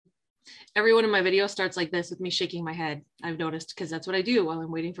Every one of my videos starts like this with me shaking my head. I've noticed because that's what I do while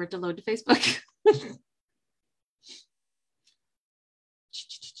I'm waiting for it to load to Facebook.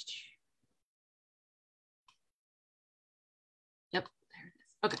 Yep, there it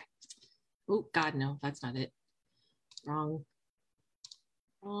is. Okay. Oh, God, no, that's not it. Wrong.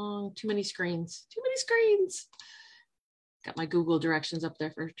 Too many screens. Too many screens. Got my Google directions up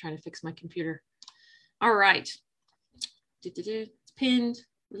there for trying to fix my computer. All right. It's pinned.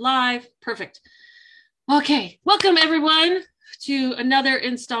 We're live. Perfect. Okay. Welcome, everyone, to another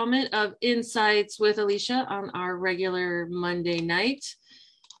installment of Insights with Alicia on our regular Monday night.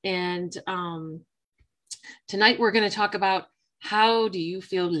 And tonight we're going to talk about how do you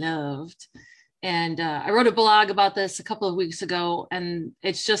feel loved? And I wrote a blog about this a couple of weeks ago, and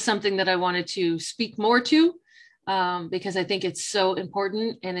it's just something that I wanted to speak more to because I think it's so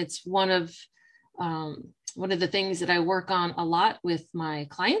important. And it's one of the things that I work on a lot with my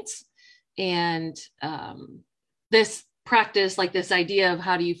clients. And this practice, like this idea of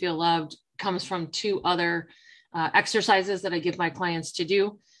how do you feel loved, comes from two other exercises that I give my clients to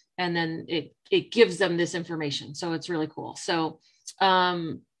do. And then it gives them this information. So it's really cool. So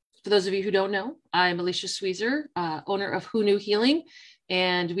for those of you who don't know, I'm Alicia-How, owner of Who Knew Healing.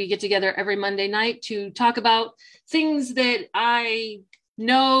 And we get together every Monday night to talk about things that I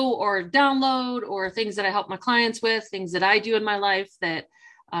know or download, or things that I help my clients with, things that I do in my life that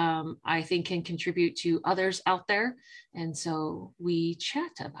I think can contribute to others out there. And so we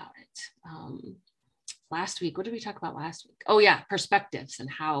chat about it. Last week, what did we talk about last week? Oh yeah, perspectives and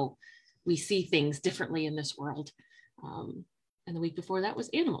how we see things differently in this world. And the week before that was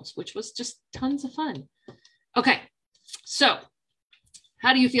animals, which was just tons of fun. Okay, so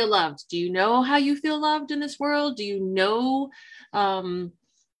how do you feel loved? Do you know how you feel loved in this world? Do you know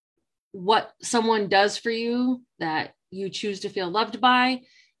what someone does for you that you choose to feel loved by?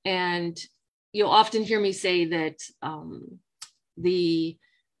 And you'll often hear me say that the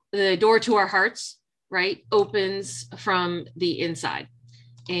door to our hearts, right, opens from the inside.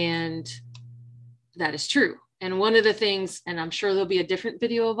 And that is true. And one of the things, and I'm sure there'll be a different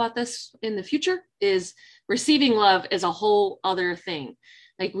video about this in the future, is receiving love is a whole other thing.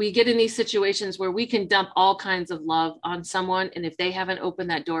 Like we get in these situations where we can dump all kinds of love on someone. And if they haven't opened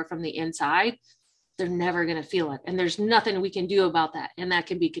that door from the inside, they're never going to feel it. And there's nothing we can do about that. And that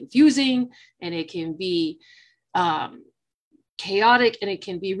can be confusing, and it can be chaotic, and it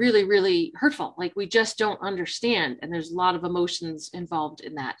can be really, really hurtful. Like we just don't understand. And there's a lot of emotions involved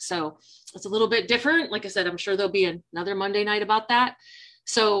in that. So it's a little bit different. Like I said, I'm sure there'll be another Monday night about that.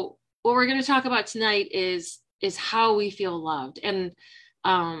 So what we're going to talk about tonight is how we feel loved, and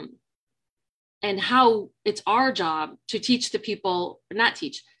how it's our job to teach the people,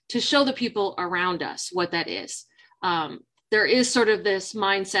 to show the people around us what that is. There is sort of this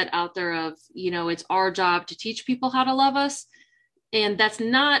mindset out there of, it's our job to teach people how to love us. And that's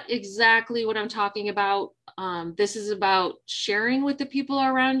not exactly what I'm talking about. This is about sharing with the people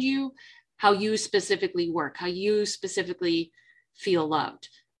around you how you specifically work, how you specifically feel loved.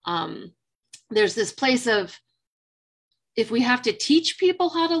 There's this place of, if we have to teach people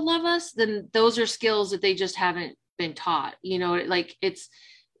how to love us, then those are skills that they just haven't been taught. Like it's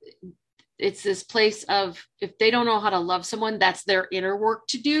this place of, if they don't know how to love someone, that's their inner work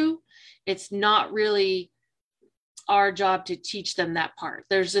to do. It's not really our job to teach them that part.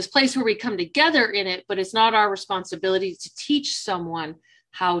 There's this place where we come together in it, but it's not our responsibility to teach someone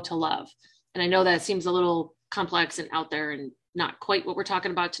how to love. And I know that seems a little complex and out there and not quite what we're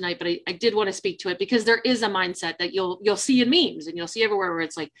talking about tonight, but I did want to speak to it because there is a mindset that you'll see in memes and you'll see everywhere where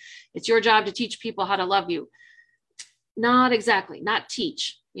it's like, it's your job to teach people how to love you. Not exactly, not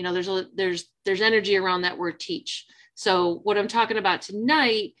teach. There's energy around that word teach. So what I'm talking about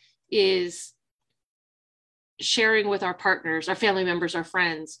tonight is sharing with our partners, our family members, our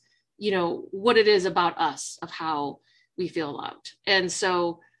friends, what it is about us, of how we feel loved. And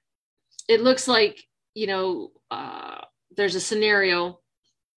so it looks like, there's a scenario.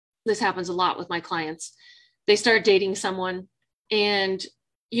 This happens a lot with my clients. They start dating someone and,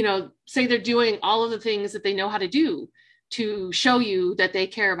 say they're doing all of the things that they know how to do to show you that they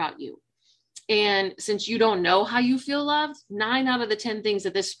care about you. And since you don't know how you feel loved, 9 out of the 10 things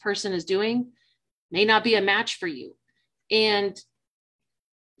that this person is doing may not be a match for you. And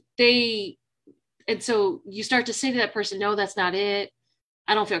so you start to say to that person, no, that's not it.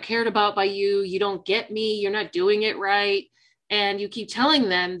 I don't feel cared about by you. You don't get me. You're not doing it right. And you keep telling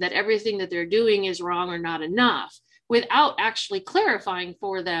them that everything that they're doing is wrong or not enough, without actually clarifying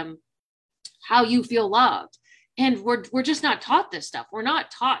for them how you feel loved. And we're just not taught this stuff. We're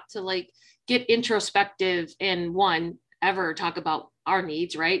not taught to get introspective and ever talk about our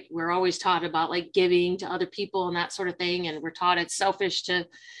needs, right? We're always taught about like giving to other people and that sort of thing. And we're taught it's selfish to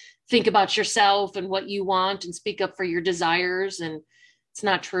think about yourself and what you want and speak up for your desires. And it's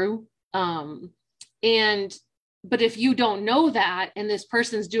not true. But if you don't know that, and this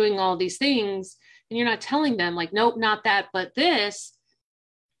person's doing all these things and you're not telling them like, nope, not that, but this,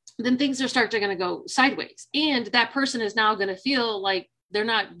 then things are going to go sideways. And that person is now going to feel like they're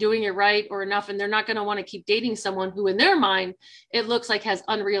not doing it right or enough. And they're not going to want to keep dating someone who in their mind, it looks like has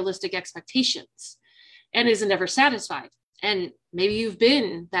unrealistic expectations and isn't ever satisfied. And maybe you've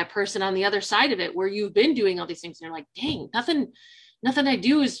been that person on the other side of it where you've been doing all these things. And you're like, dang, nothing I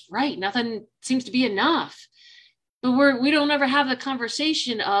do is right. Nothing seems to be enough. But we don't ever have the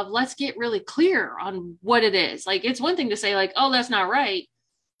conversation of let's get really clear on what it is. Like, it's one thing to say like, oh, that's not right.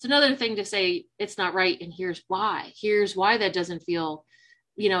 It's another thing to say it's not right. And here's why that doesn't feel,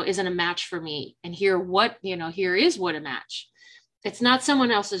 isn't a match for me. And here is what a match. It's not someone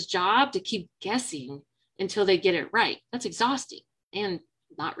else's job to keep guessing until they get it right. That's exhausting and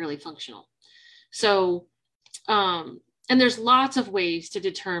not really functional. So, and there's lots of ways to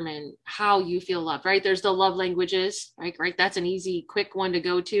determine how you feel loved, right? There's the love languages, right? That's an easy, quick one to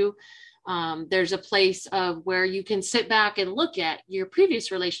go to. There's a place of where you can sit back and look at your previous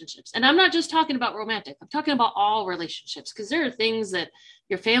relationships. And I'm not just talking about romantic, I'm talking about all relationships, because there are things that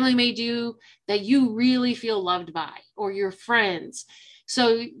your family may do that you really feel loved by, or your friends.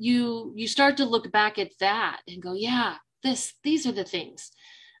 So you start to look back at that and go, yeah, these are the things.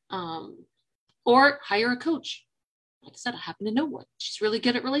 Or hire a coach. Like I said, I happen to know one. She's really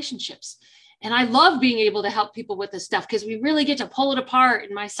good at relationships. And I love being able to help people with this stuff because we really get to pull it apart,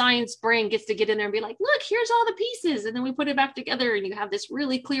 and my science brain gets to get in there and be like, look, here's all the pieces. And then we put it back together and you have this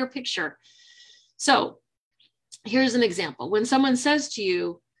really clear picture. So here's an example. When someone says to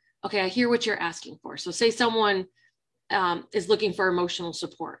you, okay, I hear what you're asking for. So say someone is looking for emotional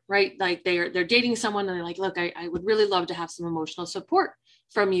support, right? Like they're dating someone and they're like, look, I would really love to have some emotional support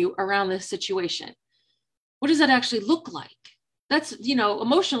from you around this situation. What does that actually look like? That's,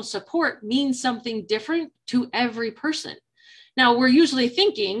 emotional support means something different to every person. Now we're usually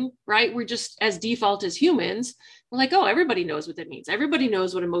thinking, right? We're just as default as humans. We're like, oh, everybody knows what that means. Everybody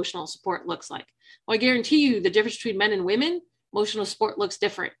knows what emotional support looks like. Well, I guarantee you the difference between men and women, emotional support looks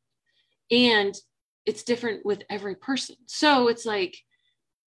different. And it's different with every person. So it's like,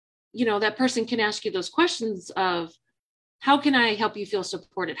 that person can ask you those questions of, how can I help you feel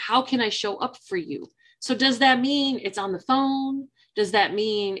supported? How can I show up for you? So does that mean it's on the phone? Does that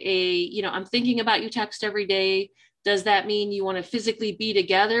mean I'm thinking about you text every day? Does that mean you want to physically be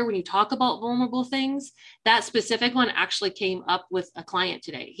together when you talk about vulnerable things? That specific one actually came up with a client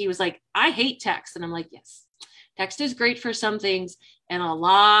today. He was like, I hate text. And I'm like, yes, text is great for some things. And a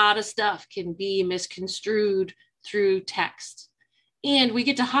lot of stuff can be misconstrued through text. And we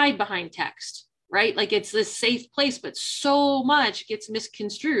get to hide behind text, right? Like it's this safe place, but so much gets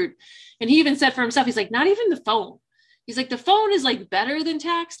misconstrued. And he even said for himself, he's like, not even the phone. He's like, the phone is like better than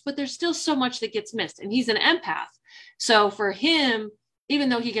text, but there's still so much that gets missed. And he's an empath. So for him, even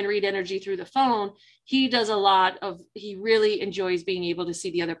though he can read energy through the phone, he really enjoys being able to see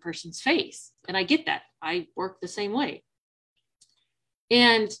the other person's face. And I get that. I work the same way.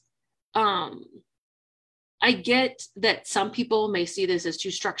 And I get that some people may see this as too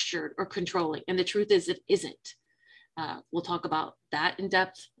structured or controlling. And the truth is, it isn't. We'll talk about that in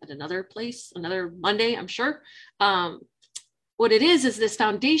depth at another place, another Monday, I'm sure. What it is this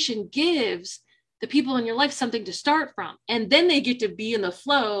foundation gives the people in your life something to start from. And then they get to be in the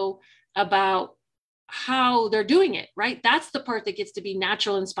flow about how they're doing it, right? That's the part that gets to be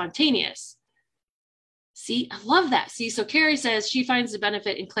natural and spontaneous. See, I love that. See, so Carrie says she finds the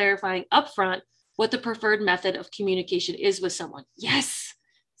benefit in clarifying upfront what the preferred method of communication is with someone. Yes.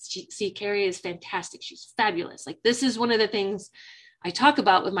 See, Carrie is fantastic. She's fabulous. Like, this is one of the things I talk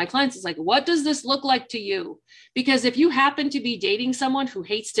about with my clients is like, what does this look like to you? Because if you happen to be dating someone who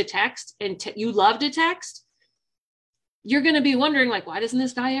hates to text and you love to text, you're going to be wondering like, why doesn't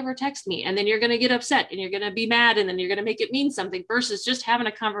this guy ever text me? And then you're going to get upset and you're going to be mad. And then you're going to make it mean something versus just having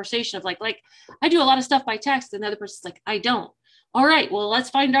a conversation of like, I do a lot of stuff by text. And the other person's like, I don't. All right, well, let's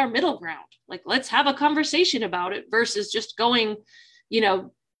find our middle ground. Like, let's have a conversation about it versus just going,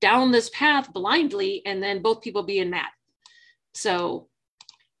 down this path blindly and then both people being mad. So,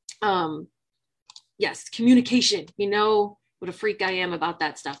 yes, communication, what a freak I am about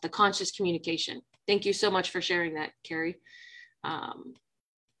that stuff, the conscious communication. Thank you so much for sharing that, Carrie.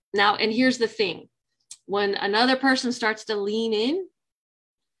 Now, and here's the thing. When another person starts to lean in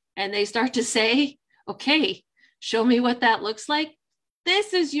and they start to say, okay, show me what that looks like,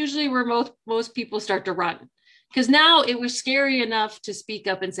 this is usually where most people start to run. Because now it was scary enough to speak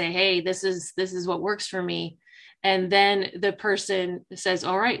up and say, hey, this is what works for me. And then the person says,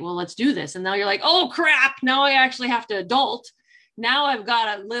 all right, well, let's do this. And now you're like, oh crap, now I actually have to adult. Now I've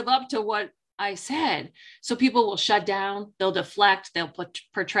got to live up to what I said. So people will shut down, they'll deflect, they'll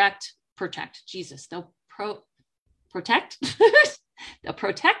protect, Jesus, they'll protect, they'll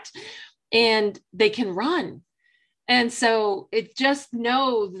protect, and they can run. And so it just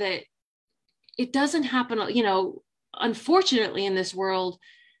know that it doesn't happen, you know, unfortunately in this world,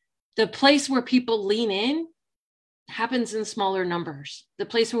 the place where people lean in happens in smaller numbers. The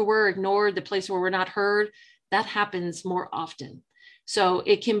place where we're ignored, the place where we're not heard, that happens more often. So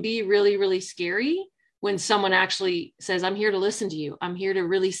it can be really, really scary when someone actually says, I'm here to listen to you. I'm here to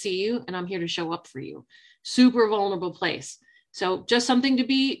really see you, and I'm here to show up for you. Super vulnerable place. So just something to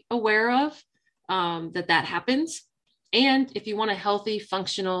be aware of, that happens. And if you want a healthy,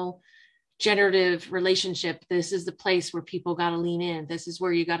 functional, generative relationship, this is the place where people got to lean in. This is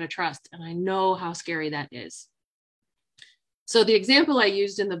where you got to trust. And I know how scary that is. So the example I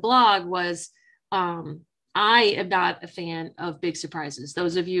used in the blog was, I am not a fan of big surprises.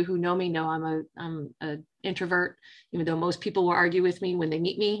 Those of you who know me know I'm an introvert, even though most people will argue with me when they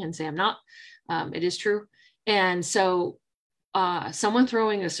meet me and say I'm not. It is true. And so someone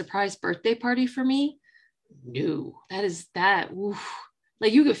throwing a surprise birthday party for me, no, oof.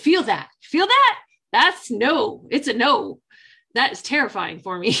 Like you could feel that. Feel that? That's no. It's a no. That is terrifying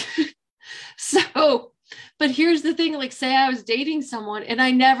for me. So, but here's the thing, like say I was dating someone and I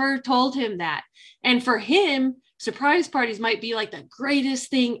never told him that. And for him, surprise parties might be like the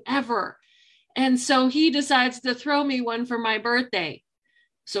greatest thing ever. And so he decides to throw me one for my birthday.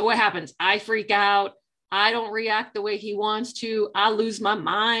 So what happens? I freak out. I don't react the way he wants to. I lose my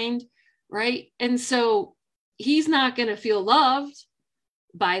mind, right? And so he's not going to feel loved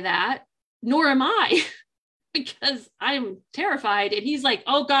by that, nor am I, because I'm terrified. And he's like,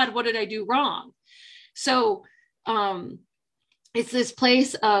 oh God, what did I do wrong? So it's this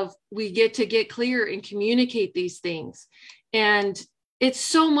place of we get to get clear and communicate these things. And it's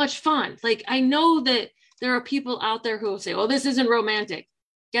so much fun. Like, I know that there are people out there who will say, oh, this isn't romantic.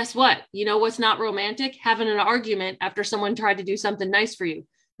 Guess what? You know what's not romantic? Having an argument after someone tried to do something nice for you.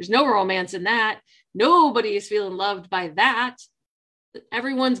 There's no romance in that. Nobody is feeling loved by that.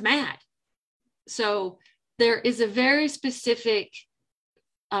 Everyone's mad. So there is a very specific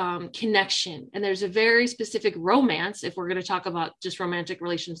connection, and there's a very specific romance, if we're going to talk about just romantic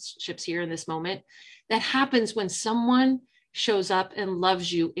relationships here in this moment, that happens when someone shows up and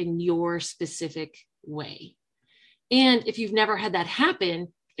loves you in your specific way. And if you've never had that happen,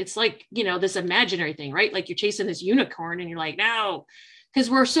 it's like, you know, this imaginary thing, right? Like you're chasing this unicorn and you're like, no, because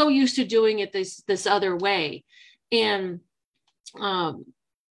we're so used to doing it this other way. And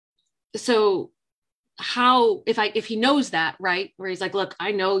so how, if he knows that, right, where he's like, look,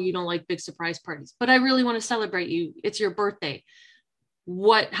 I know you don't like big surprise parties, but I really want to celebrate you. It's your birthday.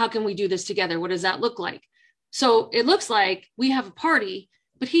 How can we do this together? What does that look like? So it looks like we have a party,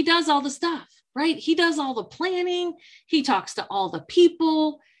 but he does all the stuff, right? He does all the planning. He talks to all the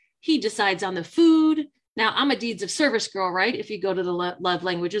people. He decides on the food. Now, I'm a deeds of service girl, right? If you go to the love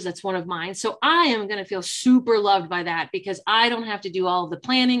languages, that's one of mine. So I am going to feel super loved by that because I don't have to do all of the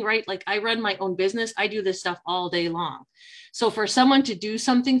planning, right? Like I run my own business. I do this stuff all day long. So for someone to do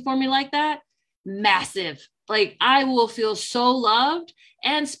something for me like that, massive. Like I will feel so loved,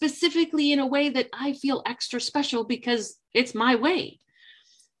 and specifically in a way that I feel extra special because it's my way.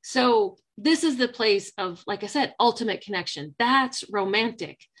 So this is the place of, like I said, ultimate connection. That's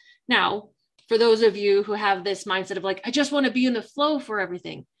romantic. Now, for those of you who have this mindset of like, I just want to be in the flow for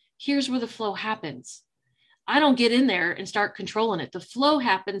everything, here's where the flow happens. I don't get in there and start controlling it. The flow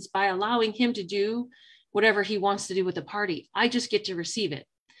happens by allowing him to do whatever he wants to do with the party. I just get to receive it.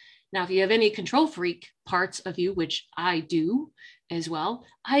 Now, if you have any control freak parts of you, which I do as well,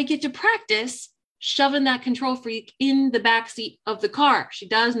 I get to practice shoving that control freak in the backseat of the car. She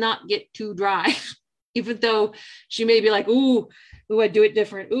does not get to drive, even though she may be like, ooh, I'd do it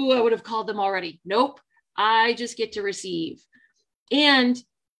different. Ooh, I would have called them already. Nope. I just get to receive. And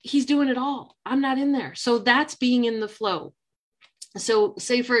he's doing it all. I'm not in there. So that's being in the flow. So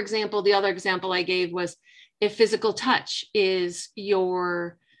say, for example, the other example I gave was if physical touch is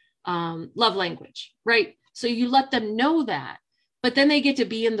your love language, right? So you let them know that, but then they get to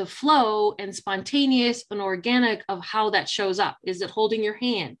be in the flow and spontaneous and organic of how that shows up. Is it holding your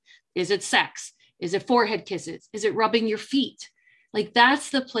hand? Is it sex? Is it forehead kisses? Is it rubbing your feet? Like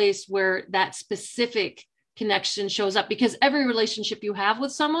that's the place where that specific connection shows up, because every relationship you have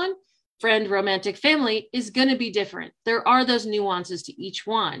with someone, friend, romantic, family, is going to be different. There are those nuances to each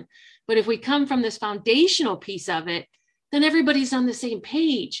one, But if we come from this foundational piece of it, then everybody's on the same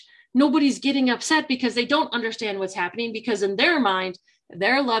page. Nobody's getting upset because they don't understand what's happening, because in their mind,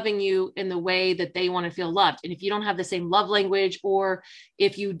 they're loving you in the way that they want to feel loved. And if you don't have the same love language, or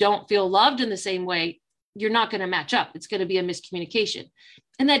if you don't feel loved in the same way, you're not going to match up. It's going to be a miscommunication.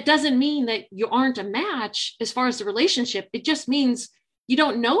 And that doesn't mean that you aren't a match as far as the relationship. It just means you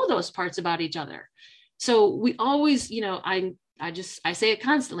don't know those parts about each other. So we always, I say it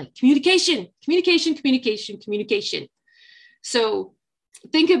constantly: communication, communication, communication, communication. So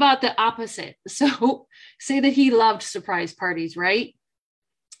think about the opposite. So say that he loved surprise parties, right?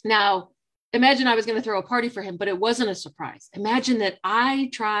 Now, imagine I was going to throw a party for him, but it wasn't a surprise. Imagine that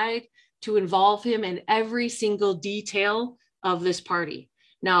I tried to involve him in every single detail of this party.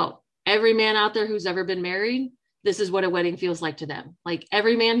 Now, every man out there who's ever been married, this is what a wedding feels like to them. Like,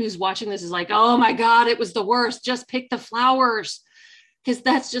 every man who's watching this is like, oh my God, it was the worst. Just pick the flowers. Because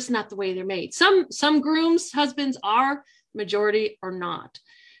that's just not the way they're made. Some grooms, husbands are, majority are not.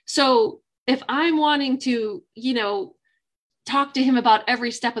 So if I'm wanting to, talk to him about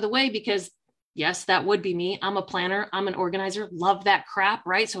every step of the way, because yes, that would be me. I'm a planner. I'm an organizer. Love that crap,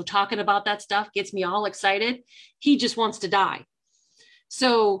 right? So talking about that stuff gets me all excited. He just wants to die.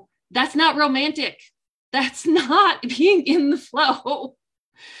 So that's not romantic. That's not being in the flow.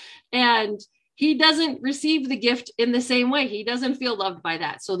 And he doesn't receive the gift in the same way. He doesn't feel loved by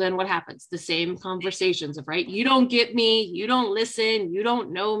that. So then what happens? The same conversations of, right? You don't get me. You don't listen. You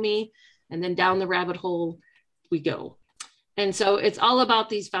don't know me. And then down the rabbit hole we go. And so it's all about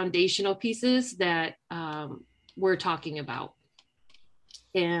these foundational pieces that we're talking about.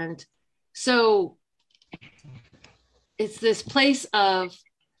 And so it's this place of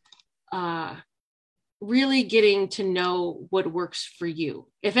really getting to know what works for you.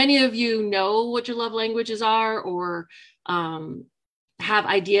 If any of you know what your love languages are, or have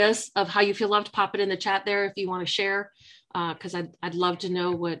ideas of how you feel loved, pop it in the chat there if you want to share, because I'd love to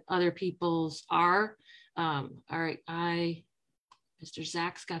know what other people's are. All right, Mr.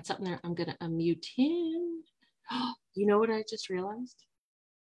 Zach's got something there. I'm going to unmute him. You know what I just realized?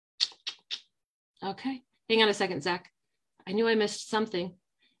 Okay, hang on a second, Zach. I knew I missed something.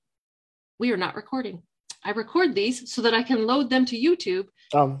 We are not recording. I record these so that I can load them to YouTube.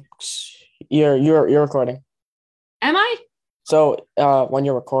 You're recording. Am I? So when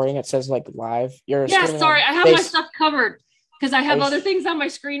you're recording, it says like live. Yeah, sorry, I have my stuff covered because I have other things on my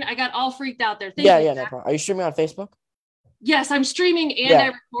screen. I got all freaked out there. Thank you, no problem. Are you streaming on Facebook? Yes, I'm streaming and I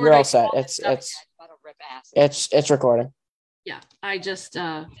record. You're all set. It's recording. Yeah, I just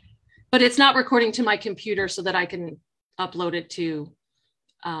but it's not recording to my computer so that I can upload it to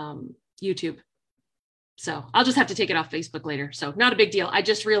YouTube. So I'll just have to take it off Facebook later. So not a big deal. I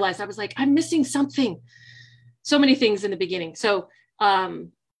just realized I was like, I'm missing something. So many things in the beginning. So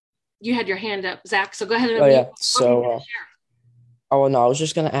you had your hand up, Zach. So go ahead and So no, I was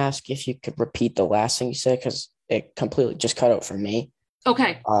just gonna ask if you could repeat the last thing you said, because it completely just cut out for me.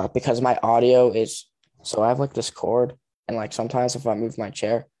 Okay. Because my audio is, so I have like this cord, and like sometimes if I move my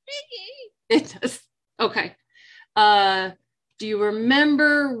chair, it does. Okay. Do you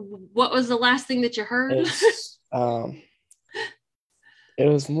remember what was the last thing that you heard? It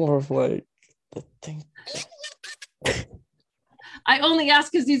was more of like the thing. I only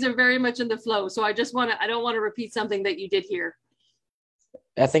ask because these are very much in the flow. So I don't want to repeat something that you did hear.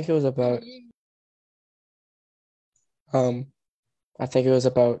 I think it was about,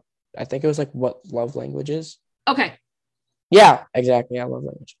 like what love language is. Okay. Yeah, exactly. I love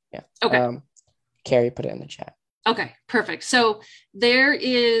language. Yeah. Okay. Carrie put it in the chat. Okay, perfect. So there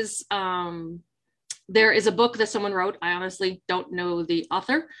is a book that someone wrote. I honestly don't know the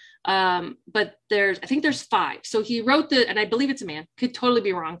author, but I think there's 5. So he wrote and I believe it's a man, could totally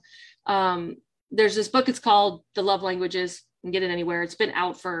be wrong. There's this book, it's called The Love Languages. You can get it anywhere. It's been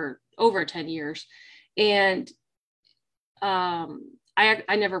out for over 10 years. And I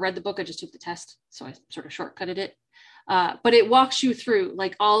never read the book. I just took the test. So I sort of shortcutted it. But it walks you through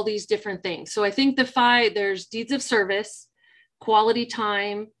like all these different things. So I think the 5, there's deeds of service, quality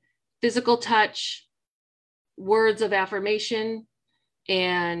time, physical touch, words of affirmation,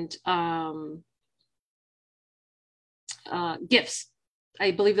 and gifts.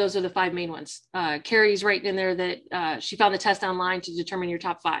 I believe those are the 5 main ones. Carrie's right in there that she found the test online to determine your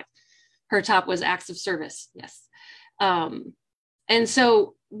top 5. Her top was acts of service. Yes. And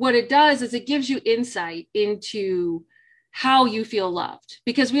so what it does is it gives you insight into how you feel loved,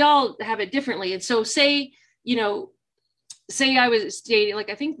 because we all have it differently. And so say I was dating, like,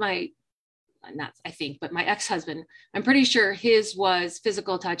 but my ex-husband, I'm pretty sure his was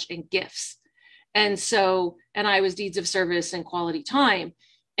physical touch and gifts. And I was deeds of service and quality time.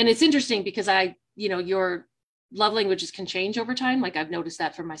 And it's interesting because your love languages can change over time. Like I've noticed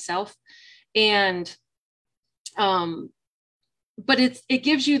that for myself. And, but it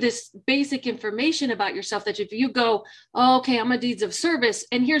gives you this basic information about yourself that if you go, oh, okay, I'm a deeds of service.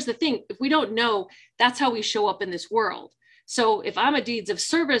 And here's the thing, if we don't know, that's how we show up in this world. So if I'm a deeds of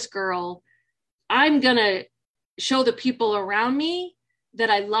service girl, I'm going to show the people around me that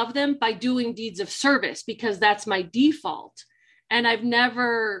I love them by doing deeds of service, because that's my default. And I've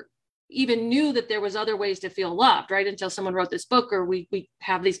never even knew that there was other ways to feel loved, right? Until someone wrote this book or we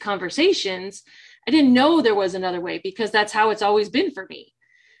have these conversations. I didn't know there was another way, because that's how it's always been for me.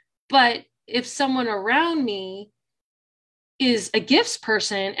 But if someone around me is a gifts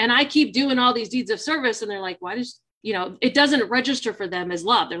person and I keep doing all these deeds of service and they're like, why does, it doesn't register for them as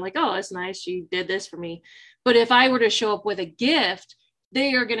love. They're like, oh, that's nice. She did this for me. But if I were to show up with a gift,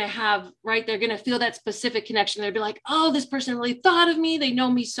 they are going to have, right, they're going to feel that specific connection. They'll be like, oh, this person really thought of me. They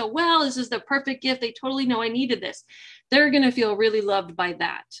know me so well. This is the perfect gift. They totally know I needed this. They're going to feel really loved by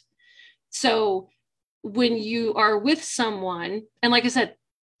that. So when you are with someone, and like I said,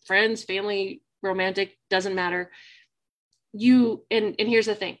 friends, family, romantic, doesn't matter. And here's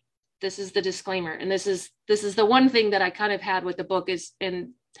the thing, this is the disclaimer. And this is the one thing that I kind of had with the book is, and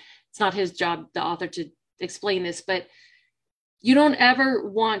it's not his job, the author, to explain this, but you don't ever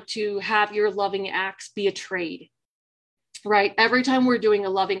want to have your loving acts be a trade, right? Every time we're doing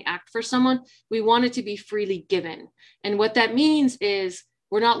a loving act for someone, we want it to be freely given. And what that means is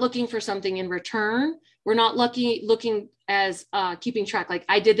we're not looking for something in return. We're not looking as keeping track. Like,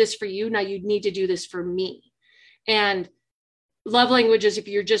 I did this for you. Now you need to do this for me. And love languages, if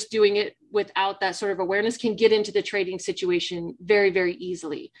you're just doing it without that sort of awareness, can get into the trading situation very, very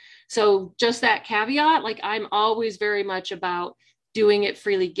easily. So just that caveat, like I'm always very much about doing it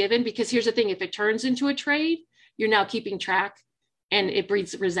freely given, because here's the thing, if it turns into a trade, you're now keeping track and it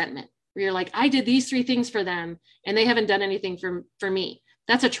breeds resentment where you're like, I did these 3 things for them and they haven't done anything for me.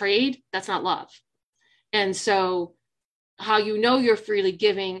 That's a trade. That's not love. And so how you know you're freely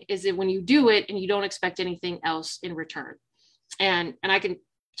giving is that when you do it and you don't expect anything else in return. And I can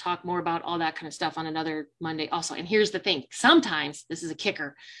talk more about all that kind of stuff on another Monday also. And here's the thing. Sometimes, this is a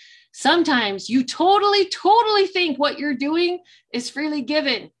kicker, sometimes you totally think what you're doing is freely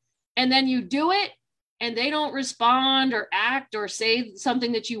given. And then you do it and they don't respond or act or say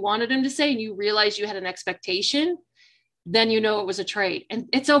something that you wanted them to say, and you realize you had an expectation. Then you know it was a trade. And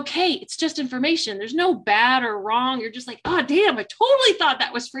it's okay. It's just information. There's no bad or wrong. You're just like, oh, damn, I totally thought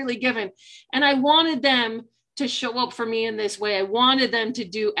that was freely given. And I wanted them to show up for me in this way. I wanted them to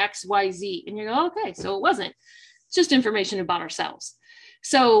do X, Y, Z. And you go, okay, so it wasn't. It's just information about ourselves.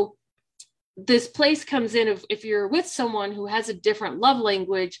 So this place comes in, if you're with someone who has a different love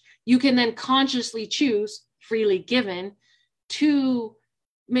language, you can then consciously choose, freely given, to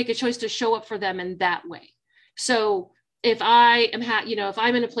make a choice to show up for them in that way. So if I am, if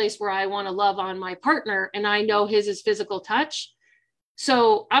I'm in a place where I want to love on my partner and I know his is physical touch,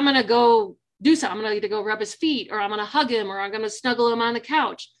 so I'm going to go do something. I'm going to either go rub his feet, or I'm going to hug him, or I'm going to snuggle him on the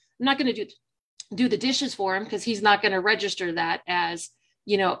couch. I'm not going to do the dishes for him, because he's not going to register that as,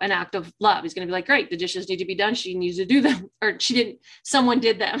 an act of love. He's going to be like, great, the dishes need to be done. She needs to do them, or someone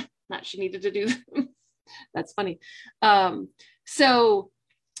did them, not she needed to do them. That's funny. So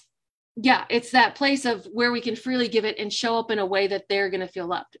yeah, it's that place of where we can freely give it and show up in a way that they're going to feel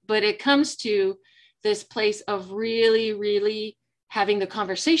loved. But it comes to this place of really, really having the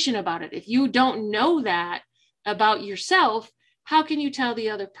conversation about it. If you don't know that about yourself, how can you tell the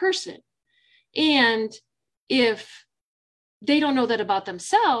other person? And if they don't know that about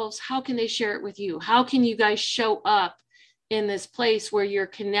themselves, how can they share it with you? How can you guys show up in this place where you're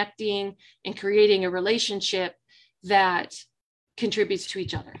connecting and creating a relationship that contributes to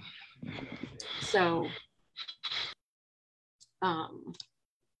each other? So,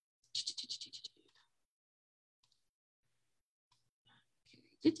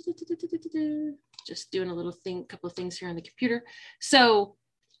 just doing a little couple of things here on the computer. So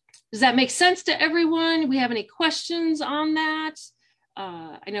does that make sense to everyone? Do we have any questions on that?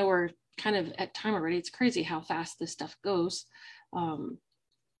 I know we're kind of at time already. It's crazy how fast this stuff goes. And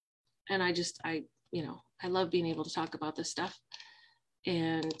I love being able to talk about this stuff.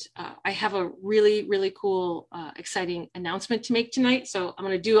 And I have a really, really cool, exciting announcement to make tonight. So I'm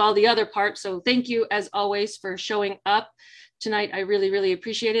going to do all the other parts. So thank you, as always, for showing up tonight. I really, really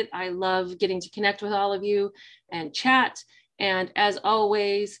appreciate it. I love getting to connect with all of you and chat. And as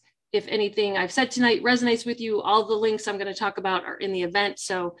always, if anything I've said tonight resonates with you, all the links I'm going to talk about are in the event.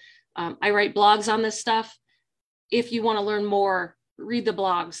 So I write blogs on this stuff. If you want to learn more, read the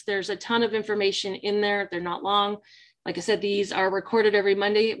blogs. There's a ton of information in there. They're not long. Like I said, these are recorded every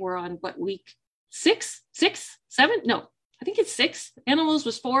Monday. We're on what, week 6, 7? No, I think it's 6. Animals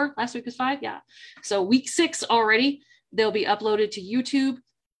was 4. Last week was 5. Yeah. So week 6 already. They'll be uploaded to YouTube.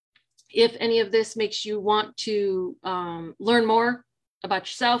 If any of this makes you want to learn more about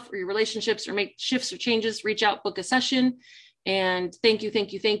yourself or your relationships or make shifts or changes, reach out, book a session. And thank you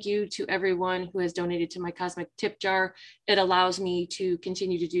to everyone who has donated to my cosmic tip jar. It allows me to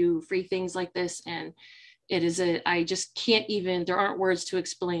continue to do free things like this. And it is I just can't even, there aren't words to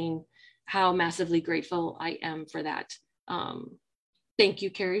explain how massively grateful I am for that. Thank you,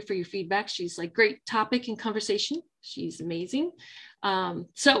 Carrie, for your feedback. She's like, great topic and conversation. She's amazing.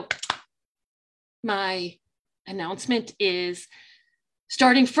 So my announcement is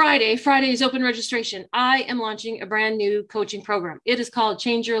starting Friday. Friday is open registration. I am launching a brand new coaching program. It is called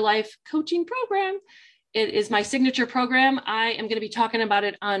Change Your Life Coaching Program. It is my signature program. I am going to be talking about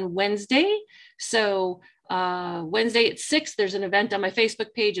it on Wednesday. So Wednesday at 6, there's an event on my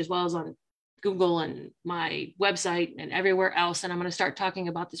Facebook page as well as on Google and my website and everywhere else. And I'm going to start talking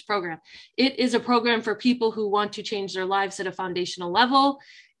about this program. It is a program for people who want to change their lives at a foundational level.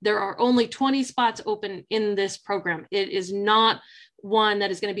 There are only 20 spots open in this program. It is not one that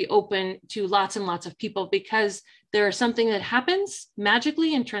is going to be open to lots and lots of people because there is something that happens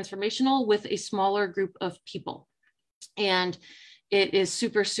magically and transformational with a smaller group of people. And it is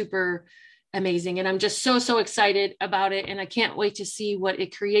super, super amazing. And I'm just so excited about it. And I can't wait to see what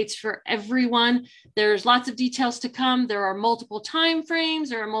it creates for everyone. There's lots of details to come. There are multiple time frames.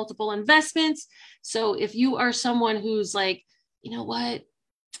 There are multiple investments. So if you are someone who's like, you know what,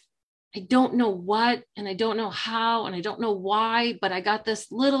 I don't know what, and I don't know how, and I don't know why, but I got this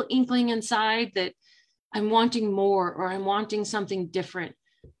little inkling inside that I'm wanting more or I'm wanting something different.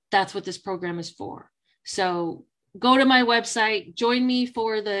 That's what this program is for. So go to my website, join me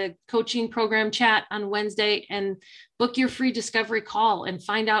for the coaching program chat on Wednesday, and book your free discovery call and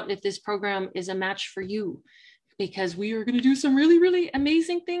find out if this program is a match for you, because we are going to do some really, really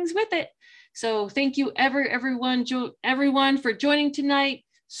amazing things with it. So thank you everyone for joining tonight.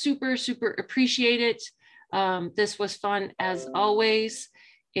 Super, super appreciate it. This was fun as always.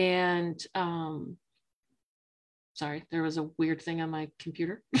 And sorry, there was a weird thing on my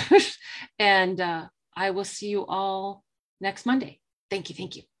computer. And I will see you all next Monday. Thank you.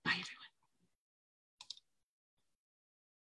 Bye, everyone.